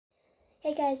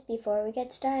Hey guys, before we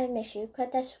get started, make sure you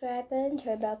click that subscribe button,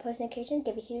 turn bell post notifications,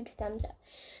 give a huge thumbs up.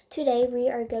 Today we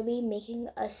are going to be making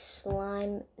a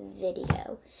slime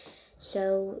video.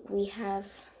 So we have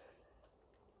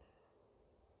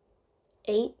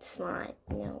 7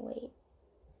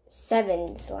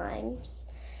 slimes.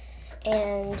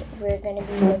 And we're going to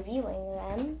be reviewing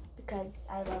them because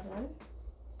I love them.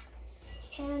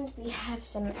 And we have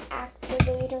some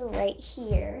activator right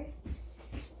here.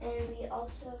 And we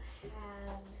also have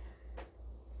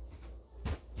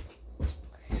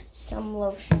some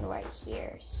lotion right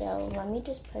here. So let me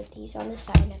just put these on the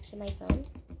side next to my phone.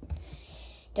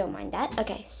 Don't mind that.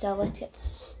 Okay, so let's get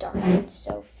started.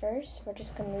 So first, we're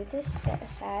just going to move this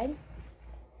aside.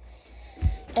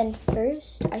 And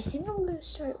first, I think I'm going to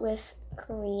start with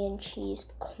Korean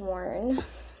cheese corn.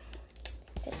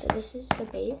 Okay, so this is the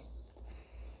base.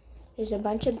 There's a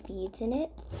bunch of beads in it.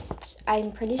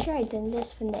 I'm pretty sure I did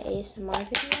this from the ASMR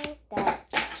video that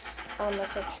a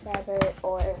subscriber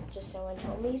or just someone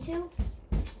told me to.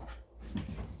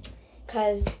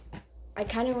 Because I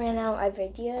kind of ran out of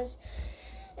ideas.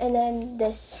 And then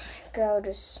this girl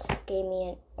just gave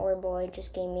me boy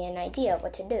just gave me an idea of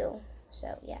what to do.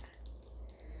 So, yeah.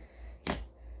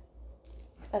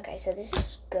 Okay, so this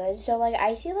is good. So,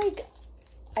 I saw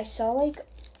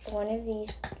one of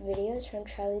these videos from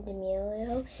Charli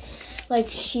D'Amelio.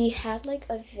 She had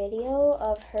a video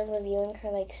of her reviewing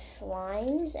her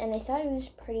slimes, and I thought it was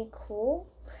pretty cool.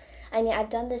 I mean, I've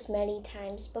done this many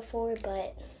times before,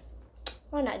 but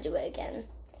why not do it again?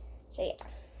 So yeah.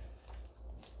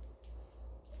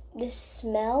 The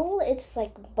smell, it's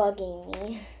bugging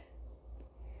me.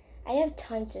 I have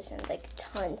tons of scents,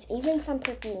 tons. Even some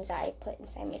perfumes I put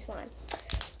inside my slime.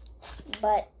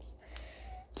 But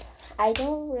I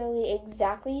don't really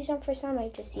exactly use them for slime. I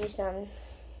just use them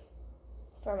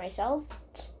for myself.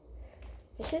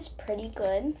 This is pretty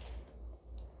good.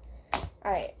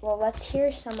 Alright, well, let's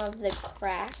hear some of the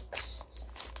cracks.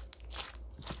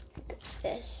 Look at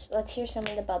this. Let's hear some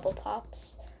of the bubble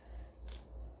pops.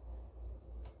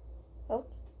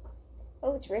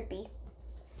 Oh, it's rippy.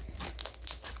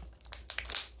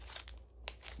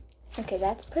 Okay,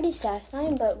 that's pretty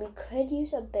satisfying, but we could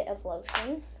use a bit of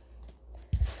lotion.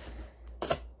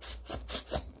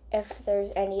 If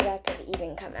there's any that could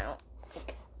even come out.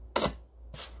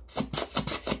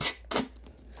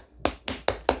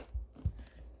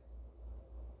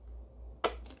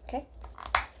 Okay.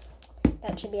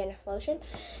 That should be enough lotion.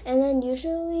 And then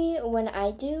usually when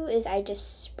I do is I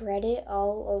just spread it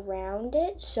all around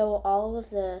it so all of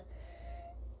the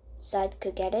sides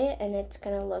could get it, and it's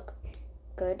gonna look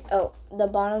good. Oh, the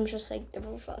bottom's just the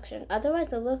reflection.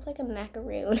 Otherwise it looks like a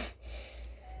macaroon.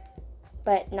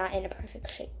 But not in a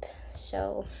perfect shape.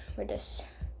 So we're just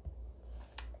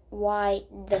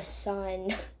the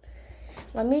sun.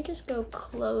 Let me just go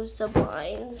close the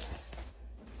blinds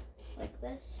like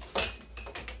this.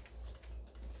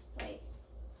 Wait.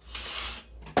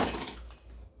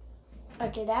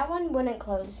 Okay, that one wouldn't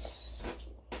close.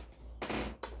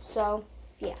 So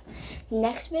yeah,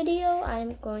 next video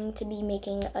I'm going to be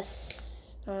making a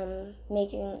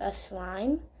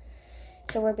slime.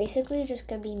 So we're basically just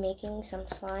going to be making some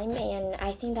slime, and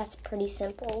I think that's pretty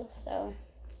simple. So,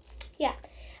 yeah,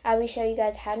 I will show you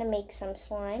guys how to make some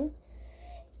slime.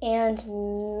 And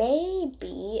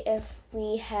maybe if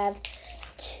we have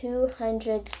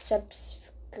 200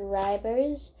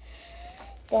 subscribers,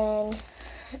 then,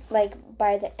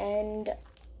 by the end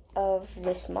of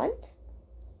this month,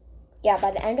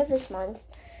 by the end of this month,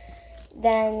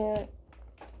 then,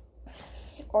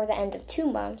 or the end of 2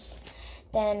 months,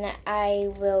 then I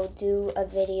will do a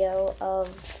video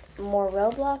of more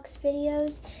Roblox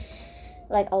videos,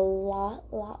 a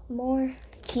lot more.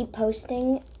 Keep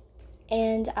posting,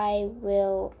 and I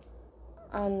will,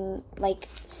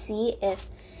 see if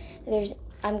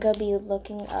I'm gonna be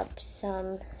looking up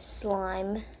some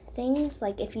slime things,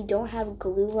 if you don't have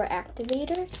glue or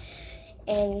activator,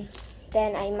 and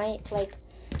then I might,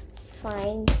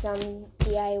 find some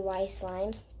DIY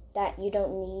slime that you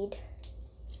don't need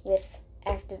with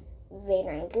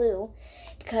activator and glue,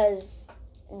 because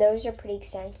those are pretty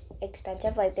expensive.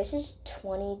 This is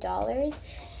 $20,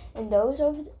 and those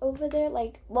over there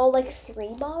 3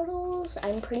 bottles,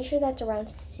 I'm pretty sure that's around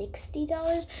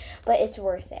 $60, but it's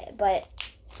worth it. But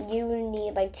you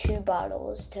need 2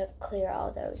 bottles to clear all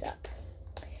those up.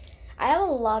 I have a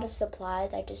lot of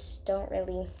supplies. I just don't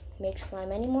really make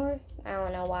slime anymore. I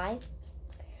don't know why,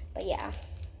 but yeah.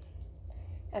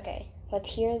 Okay, let's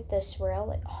hear the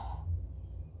swirl.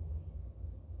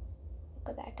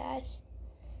 Look at that, guys.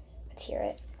 Let's hear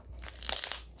it.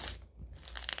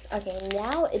 Okay,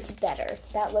 now it's better.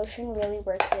 That lotion really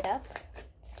worked it up.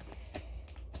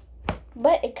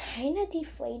 But it kind of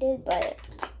deflated, but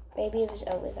maybe it was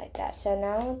always like that. So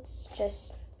now let's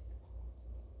just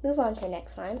move on to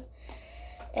next slime.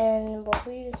 And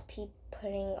we'll just keep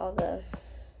putting all the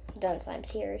done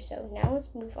slimes here. So now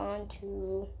let's move on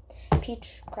to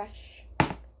Peach Crush.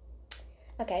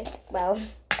 Okay, well,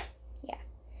 yeah.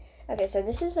 Okay, so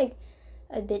this is like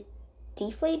a bit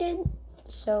deflated,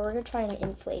 so we're gonna try and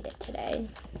inflate it today.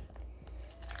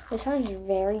 This sounds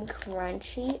very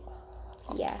crunchy.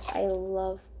 Yes, I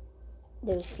love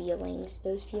those feelings.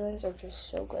 Those feelings are just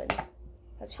so good.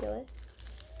 Let's feel it.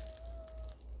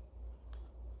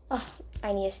 Oh,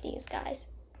 I need to sneeze, guys.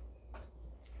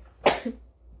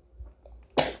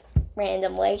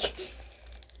 Random, like.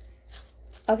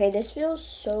 Okay, this feels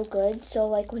so good. So,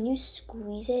 like, when you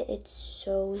squeeze it, it's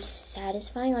so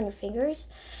satisfying on your fingers.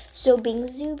 So, Bing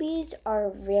Zoobies are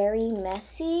very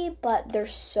messy, but they're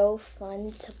so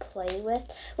fun to play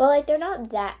with. Well, like, they're not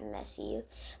that messy.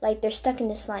 Like, they're stuck in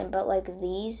the slime, but, like,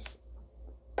 these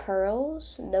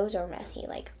pearls, those are messy,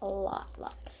 like, a lot.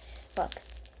 Look.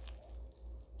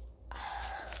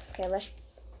 Okay,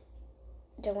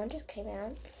 the one just came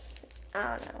out.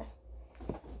 I don't know.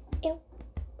 Ew.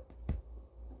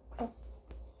 Oh.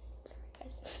 Sorry,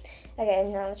 guys.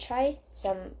 Okay, now let's try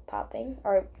some popping,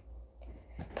 or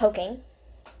poking.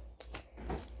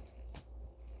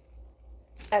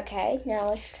 Okay, now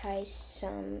let's try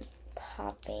some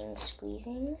popping,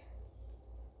 squeezing.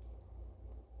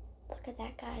 Look at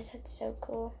that, guys. That's so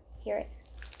cool. Hear it.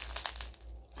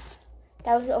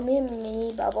 That was only a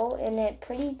mini bubble, and it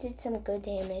pretty did some good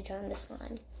damage on the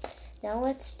slime. Now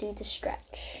let's do the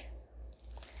stretch.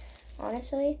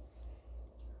 Honestly,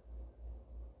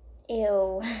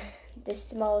 ew, this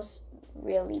smells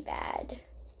really bad.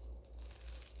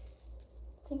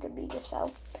 I think a bee just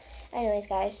fell. Anyways,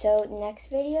 guys, so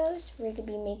next videos, we're going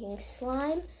to be making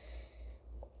slime,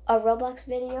 a Roblox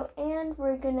video, and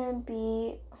we're going to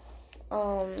be,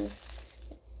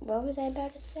 what was I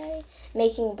about to say?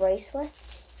 Making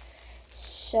bracelets.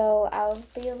 So I'll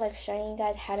be like showing you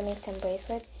guys how to make some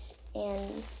bracelets,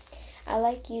 and I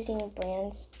like using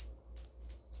brands.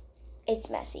 It's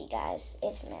messy, guys.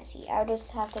 It's messy. I'll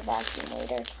just have to vacuum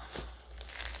later.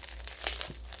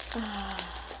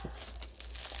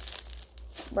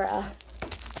 Bruh.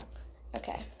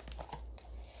 Okay.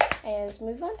 And let's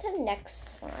move on to the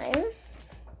next slime.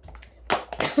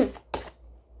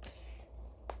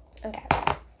 Okay.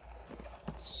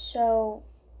 So,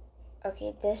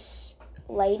 okay, this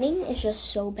lighting is just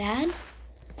so bad.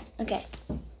 Okay.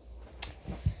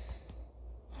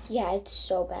 Yeah, it's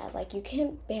so bad. Like, you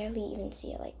can't barely even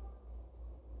see it. Like,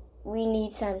 we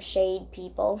need some shade,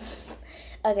 people.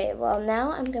 Okay, well,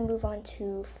 now I'm going to move on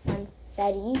to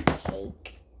Funfetti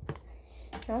Cake.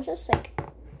 And I'll just, like,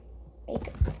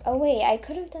 make... Oh, wait, I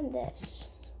could have done this.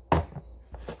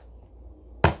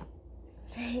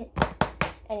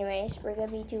 Anyways, we're going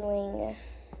to be doing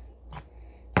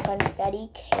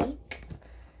Funfetti Cake.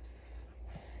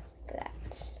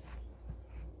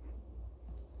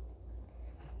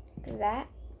 Look at that.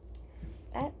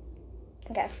 That.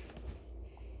 Okay.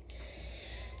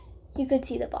 You could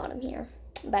see the bottom here,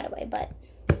 by the way, but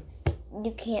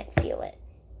you can't feel it.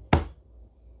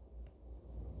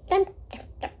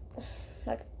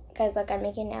 Look, guys, look, I'm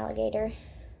making an alligator.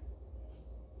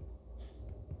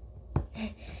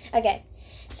 Okay,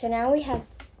 so now we have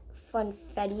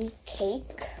Funfetti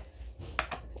Cake.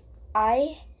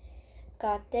 I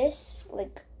got this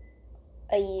like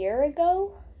a year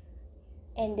ago,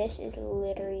 and this is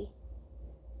literally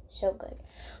so good.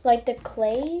 Like, the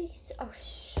clays are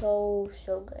so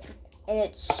good, and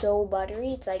it's so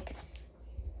buttery. It's like,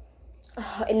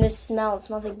 and the smell, it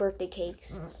smells like birthday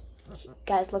cakes.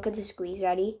 Guys, look at the squeeze.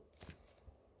 Ready?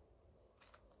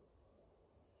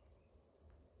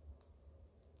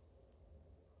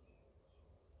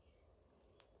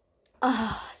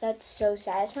 That's so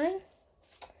satisfying.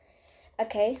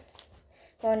 Okay,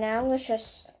 well, now let's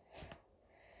just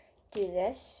do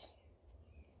this.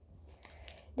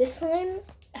 This slime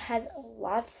has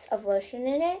lots of lotion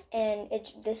in it, and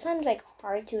this slime's like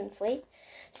hard to inflate.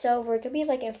 So we're gonna be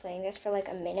like inflating this for like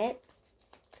a minute.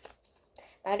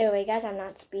 By the way, guys, I'm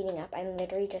not speeding up. I'm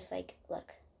literally just like,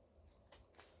 look.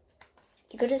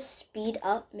 You could just speed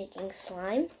up making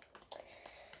slime.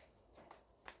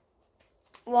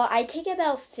 Well, I take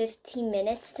about 15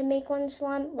 minutes to make one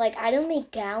slime. Like, I don't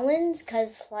make gallons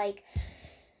because, like,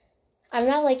 I'm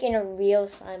not, like, in a real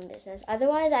slime business.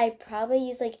 Otherwise, I probably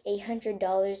use, like,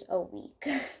 $800 a week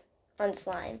on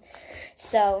slime.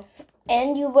 So,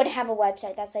 and you would have a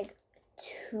website that's, like,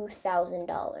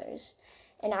 $2,000.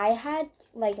 And I had,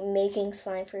 like, making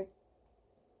slime for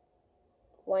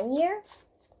 1 year.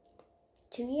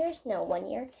 2 years? No, 1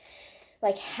 year.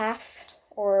 Like half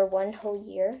or 1 whole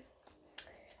year.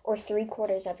 Or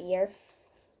 3/4 of a year.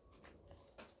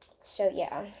 So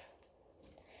yeah.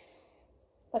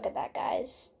 Look at that,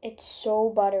 guys. It's so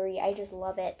buttery. I just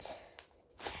love it.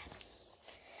 Yes.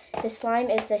 This slime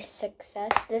is a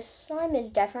success. This slime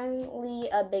is definitely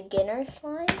a beginner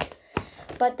slime.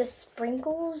 But the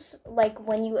sprinkles, like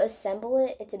when you assemble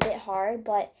it, it's a bit hard.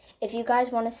 But if you guys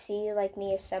want to see like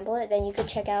me assemble it, then you could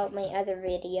check out my other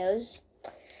videos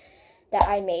that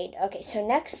I made. Okay, so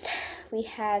next we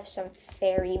have some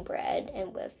fairy bread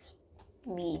and with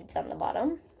beads on the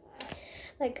bottom.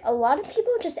 Like a lot of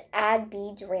people just add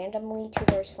beads randomly to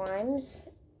their slimes.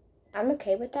 I'm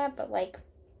okay with that, but like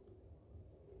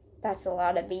that's a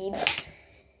lot of beads.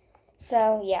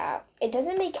 So yeah, it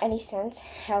doesn't make any sense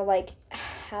how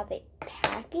they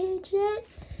package it.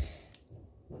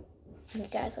 You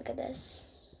guys, look at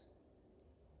this.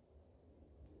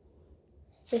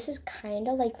 This is kind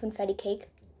of like confetti cake.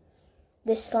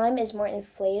 This slime is more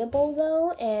inflatable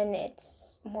though, and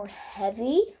it's more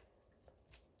heavy,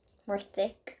 more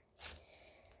thick.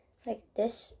 Like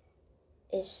this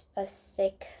is a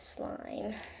thick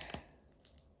slime.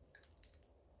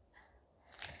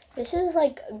 This is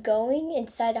like going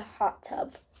inside a hot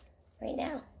tub right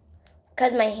now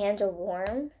because my hands are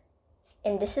warm,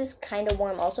 and this is kind of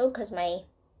warm also because my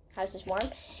house is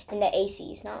warm and the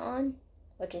AC is not on,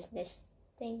 which is this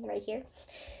thing right here.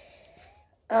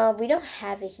 We don't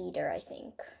have a heater, I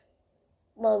think.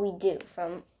 Well, we do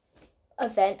from a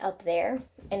vent up there,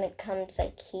 and it comes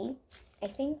like heat, I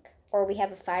think. Or we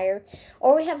have a fire,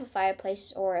 or we have a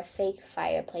fireplace, or a fake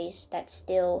fireplace that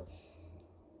still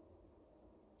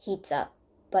heats up,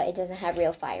 but it doesn't have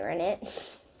real fire in it.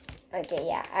 Okay,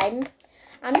 yeah, I'm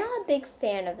not a big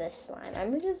fan of this slime.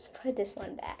 I'm gonna just put this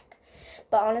one back.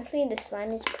 But honestly, this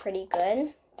slime is pretty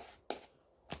good.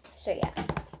 So yeah.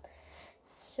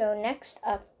 So next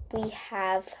up we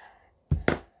have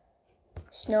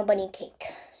snow bunny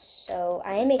cake. So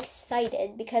I am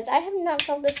excited because I have not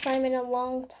felt this slime in a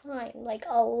long time. Like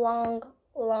a long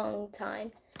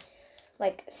time.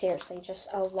 Like seriously, just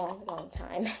a long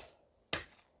time.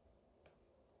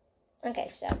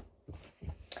 Okay, so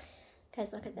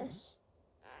guys, look at this.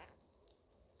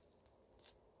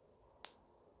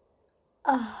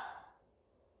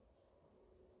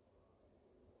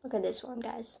 Look at this one,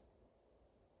 guys.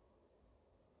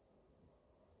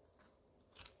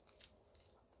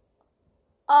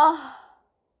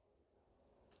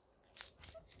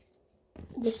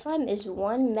 This slime is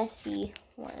one messy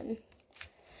one.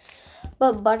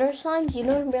 But butter slimes, you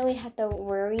don't really have to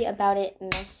worry about it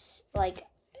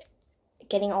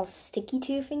getting all sticky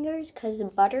to your fingers, because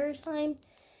butter slime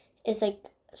is like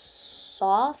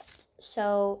soft,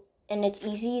 so, and it's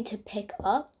easy to pick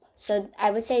up. So I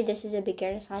would say this is a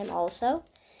beginner slime also.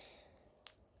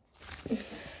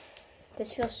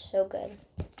 This feels so good.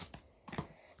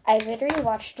 I literally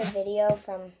watched a video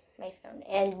from my phone,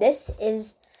 and this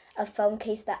is a phone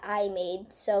case that I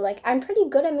made. So like I'm pretty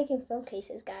good at making phone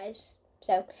cases, guys.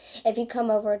 So if you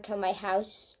come over to my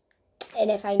house, and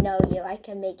if I know you, I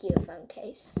can make you a phone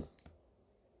case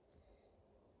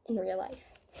in real life.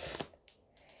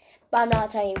 But I'm not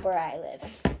telling you where I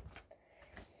live.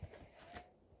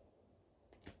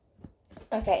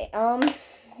 Okay,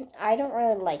 I don't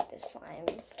really like this slime.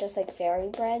 Just like fairy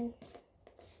bread.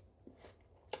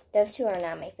 Those two are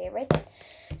not my favorites.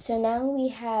 So now we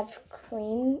have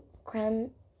creme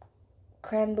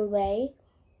brulee.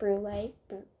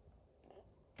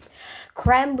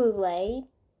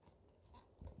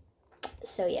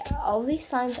 So yeah, all these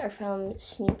slimes are from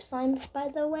Snoop Slimes, by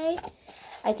the way.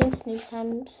 I think Snoop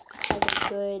Slimes has a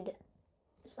good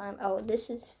slime. Oh, this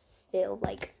is filled,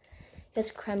 like, this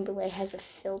creme brulee has a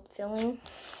filled filling.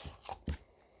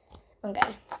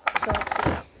 Okay, so let's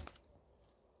see.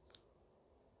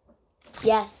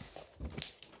 Yes,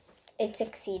 it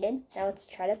succeeded. Now let's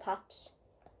try the pops.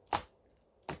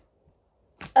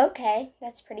 Okay,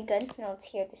 that's pretty good. Now let's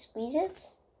hear the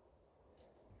squeezes.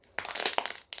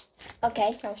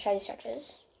 Okay, now let's try the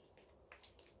stretches.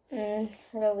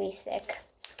 Really thick.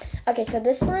 Okay, so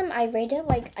this slime, I rated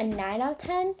like a 9 out of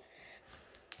 10.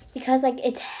 Because like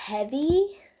it's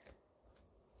heavy.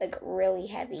 Like really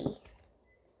heavy.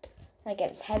 Like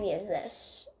as heavy as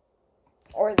this.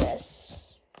 Or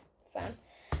this. Fun.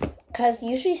 Because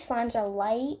usually slimes are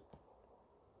light.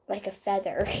 Like a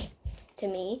feather to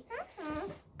me.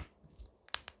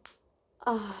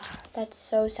 Oh, that's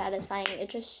so satisfying. It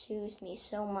just soothes me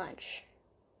so much.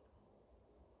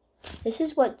 This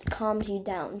is what calms you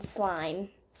down, slime.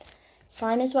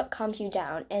 Slime is what calms you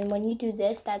down. And when you do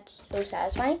this, that's so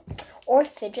satisfying. Or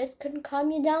fidgets can calm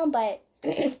you down, but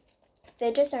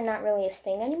fidgets are not really a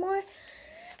thing anymore.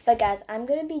 But guys, I'm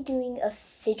going to be doing a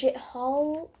fidget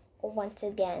haul once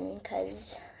again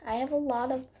because I have a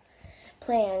lot of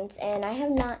plans and I have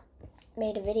not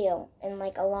made a video in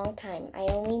like a long time. I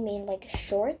only made like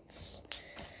shorts.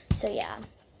 So yeah,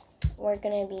 we're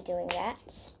going to be doing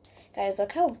that. Guys,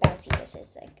 look how bouncy this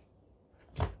is.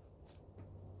 Like,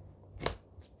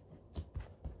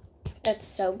 that's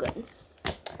so good.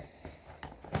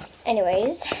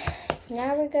 Anyways,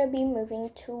 now we're going to be moving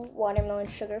to Watermelon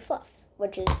Sugar Fluff,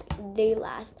 which is the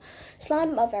last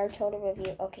slime of our total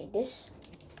review. Okay, this,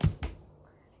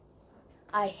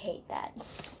 I hate that.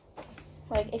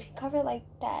 Like, if you cover it like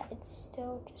that, it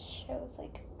still just shows,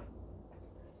 like,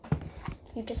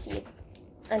 you just see it.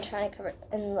 I'm trying to cover it,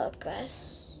 and look,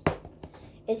 guys,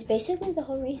 it's basically the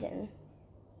whole reason.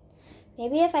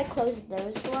 Maybe if I close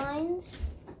those blinds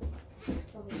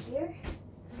over here.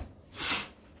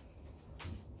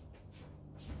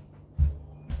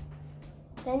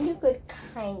 Then you could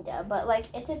kinda, but like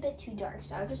it's a bit too dark,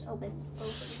 so I'll just open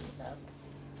these up.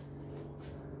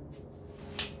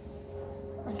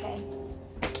 Okay.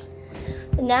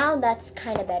 Now that's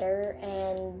kind of better,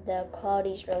 and the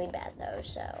quality's really bad though,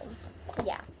 so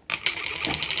yeah.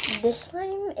 This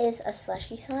slime is a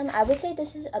slushy slime. I would say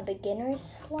this is a beginner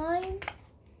slime.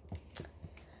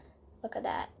 Look at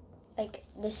that. Like,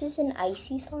 this is an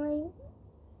icy slime.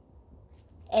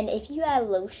 And if you add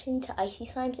lotion to icy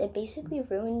slimes, it basically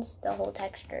ruins the whole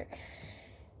texture,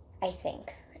 I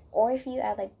think. Or if you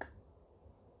add, like,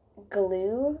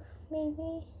 glue,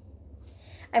 maybe.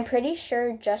 I'm pretty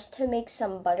sure just to make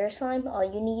some butter slime, all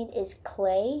you need is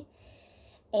clay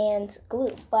and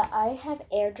glue. But I have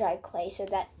air dry clay, so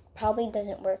that probably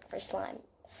doesn't work for slime.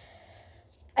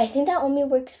 I think that only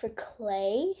works for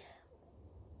clay,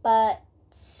 but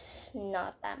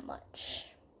not that much.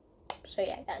 So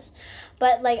yeah, guys.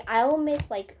 But like, I will make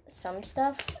like some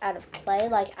stuff out of clay.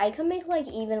 Like, I could make like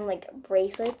even like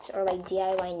bracelets or like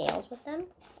DIY nails with them,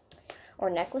 or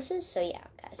necklaces. So yeah,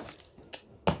 guys.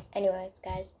 Anyways,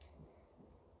 guys,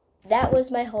 that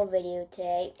was my whole video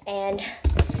today, and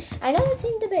I know it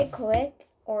seemed a bit quick,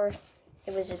 or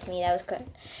it was just me that was quick.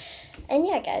 And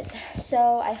yeah, guys,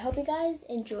 so I hope you guys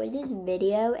enjoyed this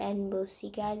video, and we'll see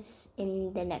you guys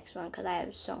in the next one because I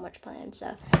have so much planned.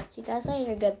 So see you guys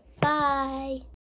later. Goodbye.